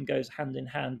capitalism goes hand in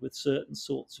hand with certain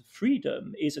sorts of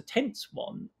freedom is a tense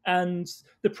one. And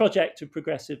the project of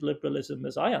progressive liberalism,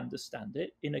 as I understand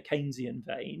it, in a Keynesian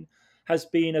vein, has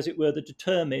been, as it were, the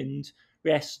determined,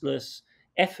 restless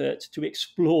effort to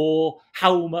explore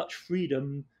how much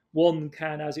freedom one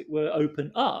can, as it were,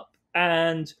 open up.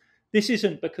 And this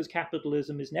isn't because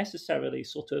capitalism is necessarily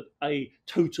sort of a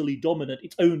totally dominant,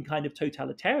 its own kind of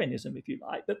totalitarianism, if you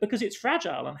like, but because it's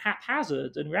fragile and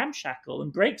haphazard and ramshackle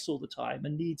and breaks all the time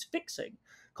and needs fixing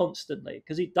constantly,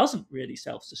 because it doesn't really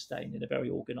self-sustain in a very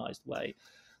organized way.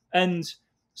 And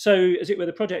so, as it were,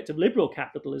 the project of liberal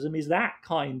capitalism is that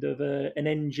kind of an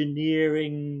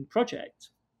engineering project.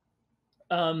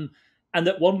 And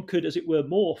that one could, as it were,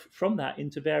 morph from that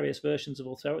into various versions of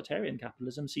authoritarian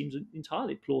capitalism seems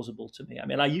entirely plausible to me. I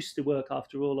mean, I used to work,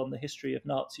 after all, on the history of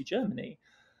Nazi Germany.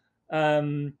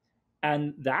 And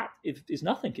that is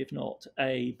nothing if not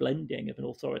a blending of an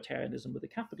authoritarianism with a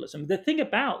capitalism. The thing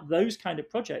about those kind of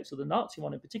projects, or the Nazi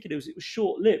one in particular, was it was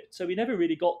short-lived. So we never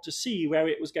really got to see where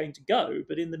it was going to go.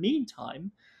 But in the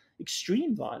meantime,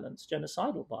 extreme violence,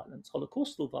 genocidal violence,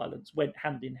 holocaustal violence went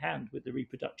hand in hand with the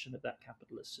reproduction of that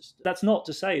capitalist system. That's not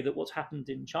to say that what's happened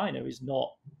in China is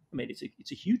not, I mean, it's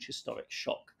a huge historic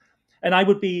shock. And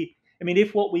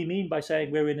if what we mean by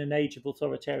saying we're in an age of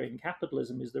authoritarian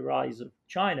capitalism is the rise of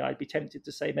China, I'd be tempted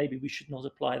to say maybe we should not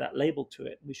apply that label to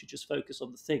it. We should just focus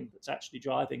on the thing that's actually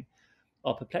driving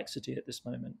our perplexity at this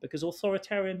moment, because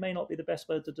authoritarian may not be the best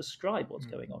word to describe what's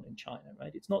going on in China,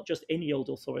 right? It's not just any old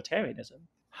authoritarianism.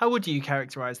 How would you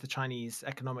characterize the Chinese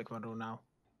economic model now?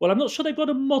 Well, I'm not sure they've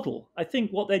got a model. I think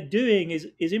what they're doing is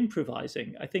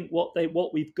improvising. I think what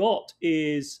we've got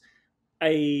is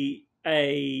a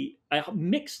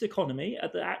mixed economy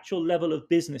at the actual level of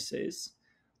businesses,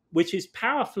 which is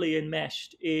powerfully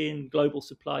enmeshed in global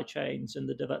supply chains and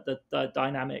the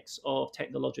dynamics of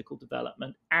technological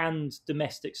development and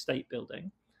domestic state building.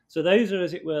 So those are,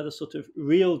 as it were, the sort of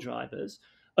real drivers.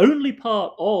 Only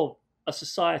part of a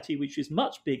society which is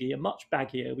much bigger, much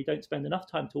baggier. We don't spend enough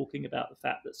time talking about the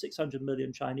fact that 600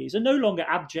 million Chinese are no longer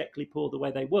abjectly poor the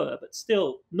way they were, but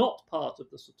still not part of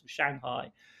the sort of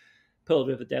Shanghai Pearl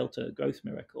River Delta growth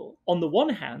miracle on the one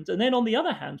hand. And then on the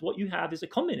other hand, what you have is a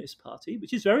communist party,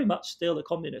 which is very much still a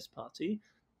communist party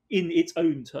in its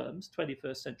own terms,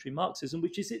 21st century Marxism,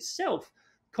 which is itself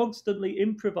constantly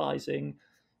improvising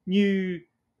new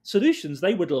solutions.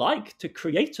 They would like to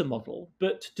create a model,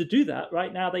 but to do that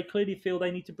right now, they clearly feel they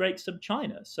need to break some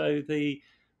China. So the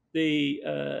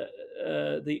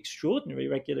extraordinary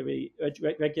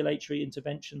regulatory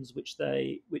interventions which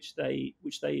they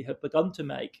have begun to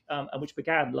make, and which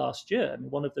began last year. I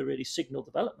mean, one of the really signal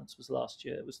developments was last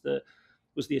year was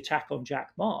the attack on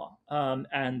Jack Ma,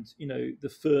 and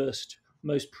the first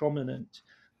most prominent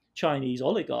Chinese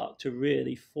oligarch to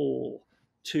really fall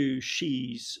to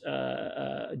Xi's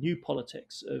new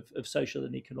politics of social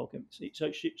and economic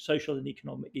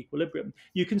equilibrium.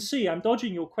 You can see I'm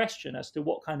dodging your question as to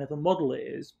what kind of a model it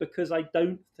is, because I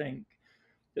don't think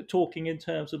that talking in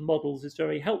terms of models is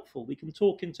very helpful. We can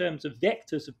talk in terms of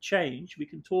vectors of change. We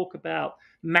can talk about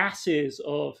masses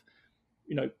of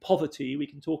poverty. We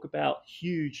can talk about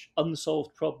huge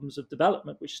unsolved problems of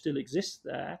development which still exist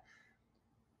there.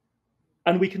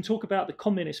 And we can talk about the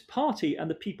Communist Party and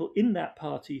the people in that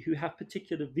party who have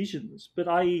particular visions. But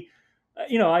I'm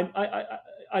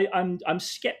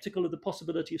skeptical of the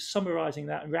possibility of summarizing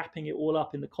that and wrapping it all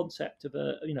up in the concept of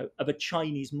a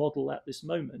Chinese model at this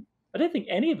moment. I don't think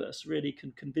any of us really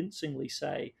can convincingly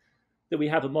say that we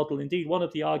have a model. Indeed, one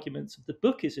of the arguments of the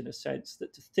book is, in a sense,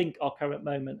 that to think our current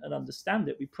moment and understand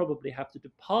it, we probably have to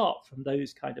depart from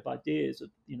those kind of ideas of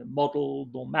model,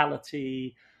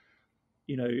 normality,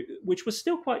 which was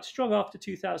still quite strong after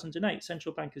 2008.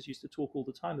 Central bankers used to talk all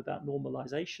the time about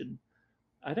normalization.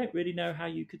 I don't really know how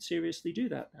you could seriously do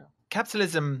that now.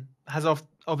 Capitalism has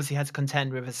obviously had to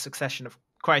contend with a succession of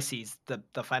crises,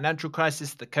 the financial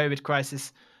crisis, the COVID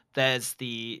crisis. There's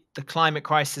the climate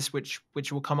crisis, which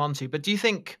we'll come on to. But do you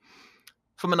think,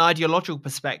 from an ideological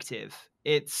perspective,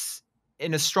 it's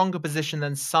in a stronger position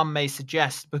than some may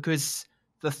suggest, because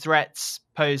the threats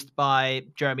posed by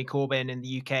Jeremy Corbyn in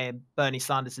the UK and Bernie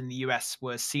Sanders in the US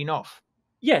were seen off?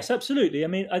 Yes, absolutely. I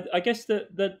mean, I guess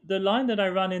the line that I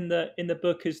run in the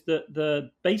book is that the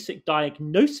basic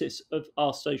diagnosis of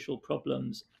our social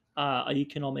problems, our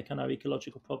economic and our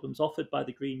ecological problems offered by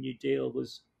the Green New Deal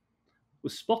was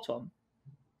spot on.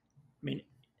 I mean,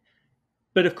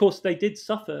 but of course they did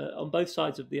suffer on both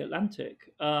sides of the Atlantic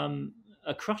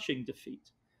a crushing defeat.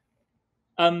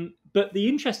 But the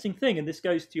interesting thing, and this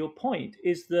goes to your point,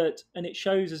 is that, and it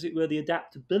shows, as it were, the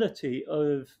adaptability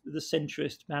of the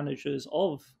centrist managers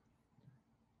of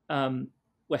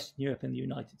Western Europe and the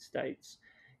United States,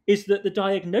 is that the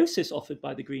diagnosis offered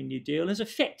by the Green New Deal has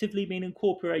effectively been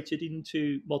incorporated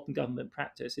into modern government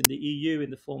practice in the EU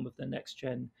in the form of the Next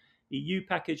Gen EU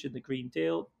package and the Green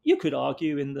Deal. You could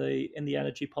argue in the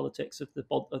energy politics of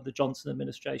the Johnson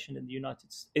administration in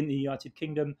the United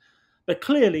Kingdom, but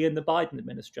clearly in the Biden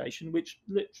administration, which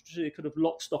literally could have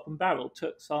lock, stock, and barrel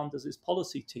took Sanders'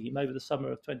 policy team over the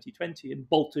summer of 2020 and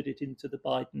bolted it into the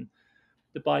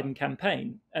Biden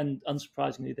campaign. And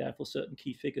unsurprisingly, therefore, certain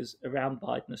key figures around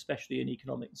Biden, especially in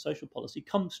economic and social policy,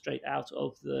 come straight out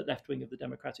of the left wing of the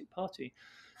Democratic Party.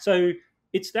 So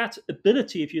it's that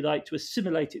ability, if you like, to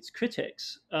assimilate its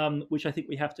critics, which I think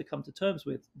we have to come to terms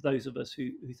with, those of us who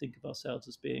think of ourselves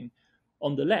as being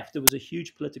on the left. There was a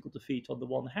huge political defeat on the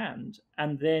one hand,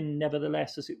 and then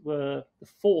nevertheless, as it were, the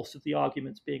force of the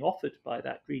arguments being offered by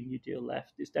that Green New Deal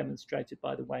left is demonstrated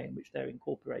by the way in which they're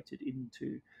incorporated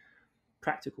into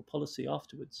practical policy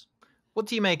afterwards. What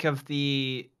do you make of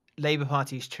the Labour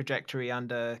Party's trajectory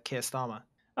under Keir Starmer?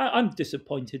 I'm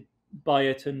disappointed by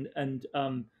it, and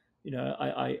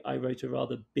I wrote a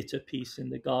rather bitter piece in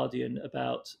the Guardian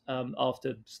about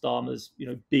after Starmer's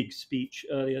big speech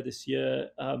earlier this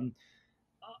year.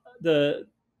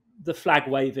 The flag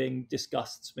waving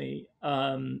disgusts me,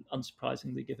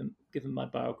 unsurprisingly, given my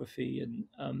biography,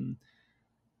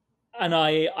 and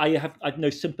I have no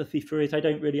sympathy for it. I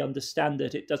don't really understand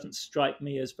it. It doesn't strike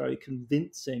me as very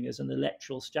convincing as an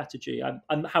electoral strategy.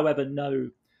 I'm however, no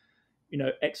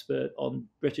expert on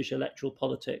British electoral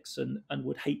politics, and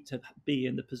would hate to be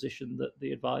in the position that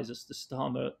the advisors to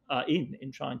Starmer are in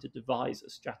trying to devise a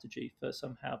strategy for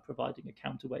somehow providing a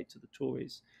counterweight to the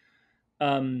Tories.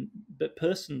 But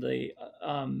personally,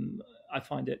 I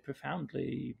find it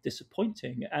profoundly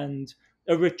disappointing and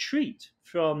a retreat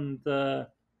from the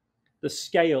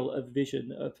scale of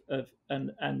vision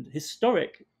and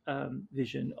historic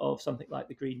vision of something like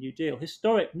the Green New Deal.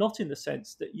 Historic, not in the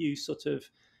sense that you sort of,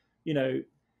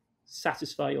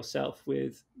 satisfy yourself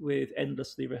with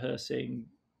endlessly rehearsing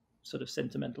sort of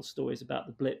sentimental stories about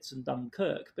the Blitz and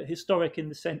Dunkirk, but historic in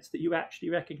the sense that you actually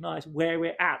recognize where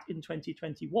we're at in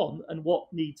 2021 and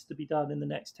what needs to be done in the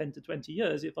next 10 to 20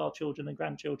 years if our children and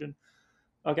grandchildren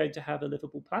are going to have a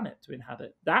livable planet to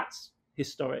inhabit. That's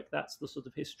historic. That's the sort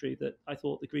of history that I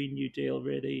thought the Green New Deal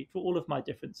really, for all of my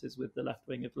differences with the left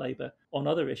wing of Labour on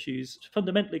other issues,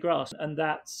 fundamentally grasped. And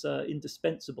that's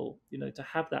indispensable, to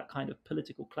have that kind of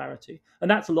political clarity. And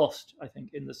that's lost, I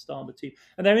think, in the Starmer team.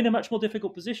 And they're in a much more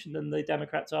difficult position than the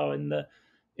Democrats are in the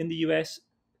US,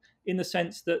 in the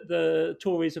sense that the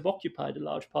Tories have occupied a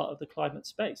large part of the climate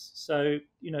space. So,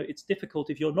 it's difficult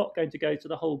if you're not going to go to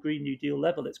the whole Green New Deal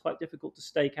level. It's quite difficult to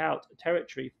stake out a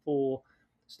territory for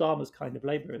Starmer's kind of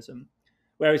Labourism.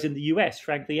 Whereas in the US,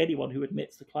 frankly, anyone who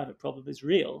admits the climate problem is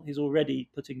real is already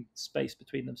putting space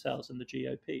between themselves and the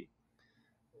GOP.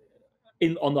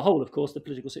 On the whole, of course, the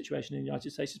political situation in the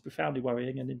United States is profoundly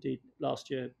worrying, and indeed last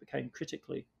year became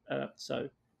critically so.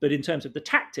 But in terms of the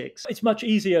tactics, it's much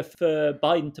easier for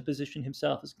Biden to position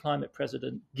himself as climate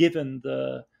president, given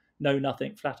the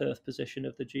know-nothing, flat earth position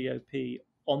of the GOP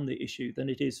on the issue, than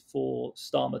it is for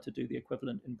Starmer to do the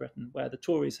equivalent in Britain, where the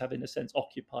Tories have, in a sense,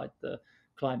 occupied the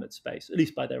climate space, at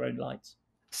least by their own lights.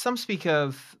 Some speak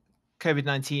of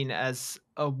COVID-19 as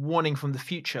a warning from the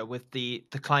future, with the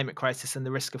climate crisis and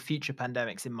the risk of future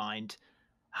pandemics in mind.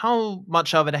 How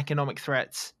much of an economic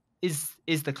threat is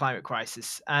the climate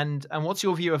crisis? And what's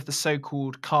your view of the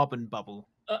so-called carbon bubble?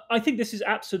 I think this is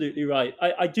absolutely right.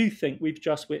 I do think we've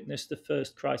just witnessed the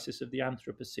first crisis of the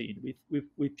Anthropocene.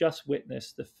 We've just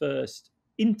witnessed the first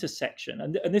intersection,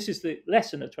 and this is the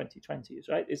lesson of 2020,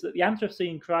 right? Is that the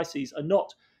Anthropocene crises are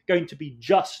not going to be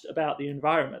just about the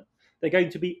environment. They're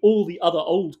going to be all the other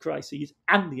old crises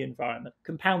and the environment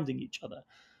compounding each other,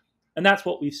 and that's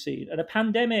what we've seen. And a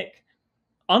pandemic,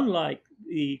 unlike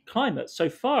the climate, so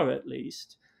far at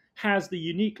least, has the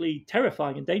uniquely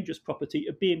terrifying and dangerous property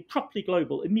of being properly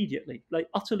global immediately, like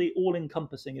utterly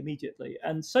all-encompassing immediately.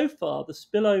 And so far, the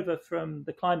spillover from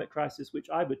the climate crisis, which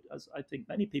as I think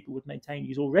many people would maintain,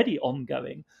 is already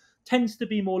ongoing, tends to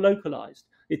be more localized.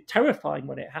 It's terrifying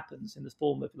when it happens in the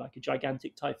form of like a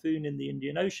gigantic typhoon in the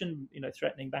Indian Ocean,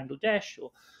 threatening Bangladesh,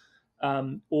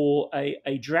 or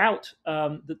a drought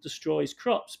that destroys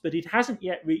crops, but it hasn't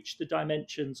yet reached the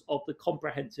dimensions of the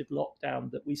comprehensive lockdown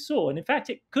that we saw. And in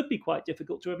fact, it could be quite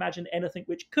difficult to imagine anything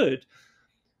which could.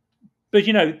 But,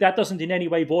 that doesn't in any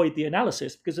way void the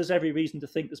analysis, because there's every reason to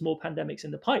think there's more pandemics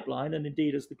in the pipeline. And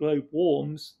indeed, as the globe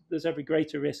warms, there's every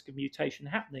greater risk of mutation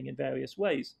happening in various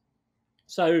ways.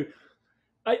 So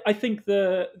I think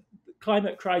the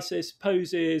climate crisis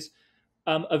poses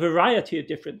a variety of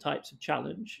different types of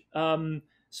challenge.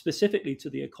 specifically to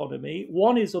the economy.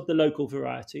 One is of the local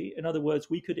variety. In other words,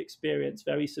 we could experience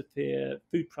very severe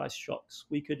food price shocks.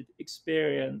 We could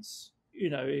experience,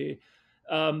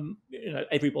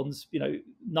 everyone's,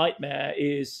 nightmare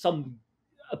is some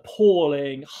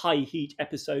appalling high heat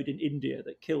episode in India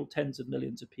that killed tens of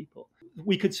millions of people.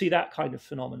 We could see that kind of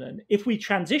phenomenon. If we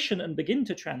transition and begin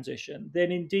to transition,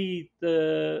 then indeed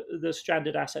the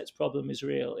stranded assets problem is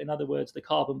real. In other words, the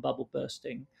carbon bubble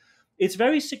bursting. It's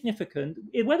very significant.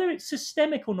 Whether it's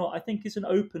systemic or not, I think, is an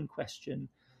open question.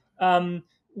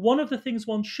 One of the things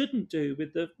one shouldn't do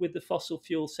with the fossil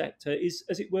fuel sector is,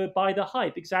 as it were, buy the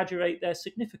hype, exaggerate their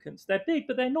significance. They're big,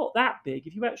 but they're not that big.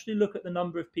 If you actually look at the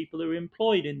number of people who are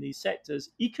employed in these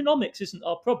sectors, economics isn't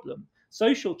our problem.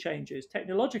 Social changes,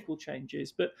 technological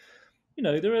changes, but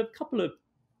there are a couple of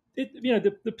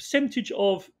the percentage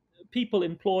of people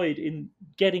employed in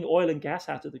getting oil and gas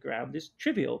out of the ground is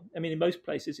trivial. I mean, in most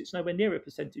places, it's nowhere near a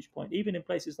percentage point. Even in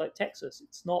places like Texas,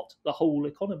 it's not the whole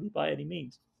economy by any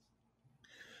means.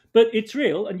 But it's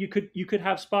real, and you could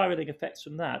have spiraling effects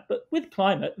from that. But with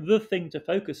climate, the thing to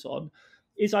focus on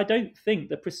is, I don't think,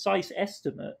 the precise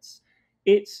estimates.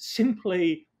 It's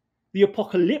simply the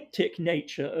apocalyptic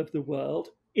nature of the world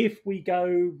if we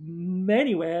go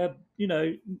anywhere,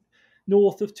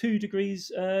 north of 2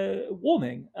 degrees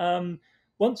warming.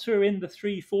 Once we're in the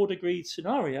 3-4 degrees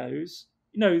scenarios,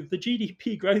 the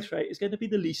GDP growth rate is going to be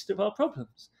the least of our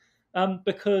problems.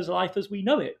 Because life as we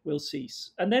know it will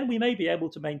cease. And then we may be able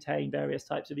to maintain various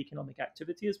types of economic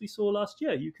activity, as we saw last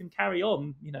year. You can carry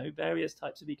on, various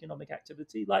types of economic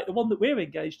activity, like the one that we're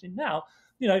engaged in now,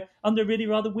 under really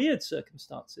rather weird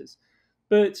circumstances.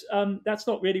 But that's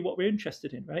not really what we're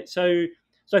interested in, right? So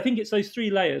I think it's those three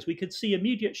layers. We could see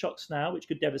immediate shocks now, which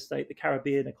could devastate the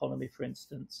Caribbean economy, for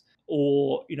instance,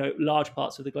 or large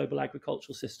parts of the global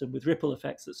agricultural system with ripple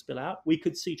effects that spill out. We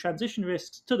could see transition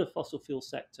risks to the fossil fuel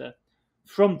sector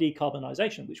from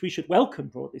decarbonisation, which we should welcome,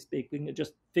 broadly speaking, and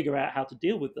just figure out how to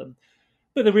deal with them.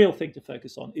 But the real thing to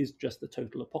focus on is just the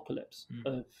total apocalypse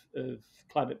of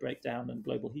climate breakdown and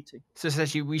global heating. So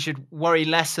essentially, we should worry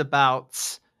less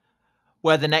about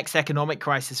where the next economic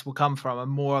crisis will come from, and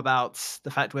more about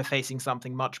the fact we're facing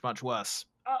something much, much worse.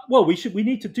 Well, we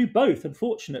need to do both,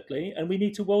 unfortunately, and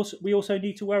we also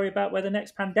need to worry about where the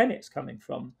next pandemic's coming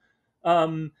from,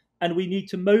 and we need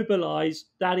to mobilise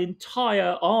that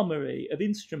entire armoury of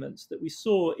instruments that we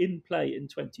saw in play in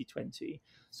 2020.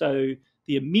 So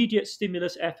the immediate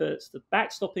stimulus efforts, the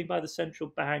backstopping by the central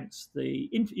banks,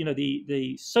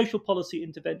 the social policy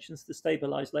interventions to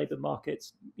stabilise labour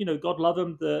markets. God love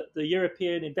them, the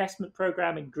European investment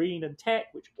programme in green and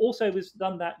tech, which also was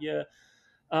done that year.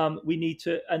 We need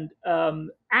to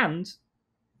and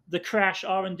the crash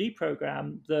R&D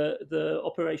program, the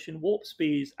Operation Warp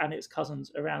Speed and its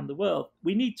cousins around the world.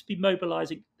 We need to be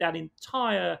mobilising that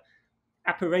entire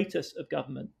apparatus of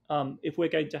government if we're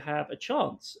going to have a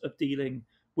chance of dealing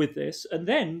with this. And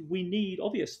then we need,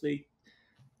 obviously,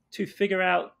 to figure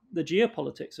out the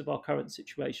geopolitics of our current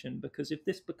situation, because if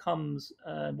this becomes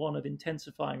one of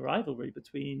intensifying rivalry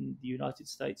between the United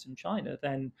States and China,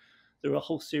 then there are a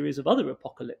whole series of other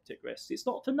apocalyptic risks. It's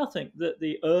not for nothing that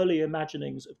the early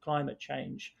imaginings of climate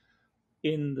change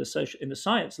in the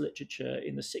science literature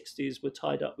in the 60s were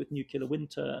tied up with nuclear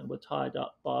winter and were tied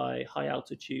up by high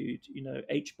altitude,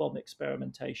 H-bomb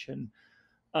experimentation.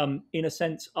 In a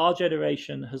sense, our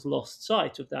generation has lost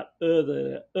sight of that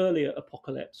earlier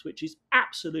apocalypse, which is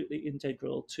absolutely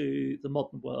integral to the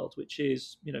modern world, which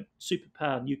is,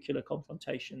 superpower nuclear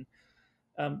confrontation,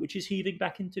 which is heaving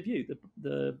back into view.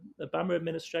 The Obama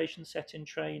administration set in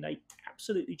train a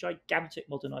absolutely gigantic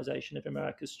modernization of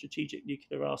America's strategic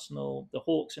nuclear arsenal. The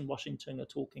hawks in Washington are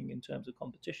talking in terms of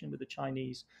competition with the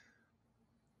Chinese.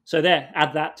 So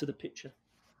add that to the picture.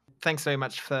 Thanks very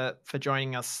much for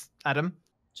joining us, Adam.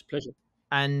 It's a pleasure.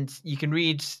 And you can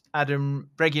read Adam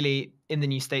regularly in the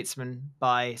New Statesman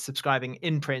by subscribing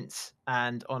in print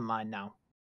and online now.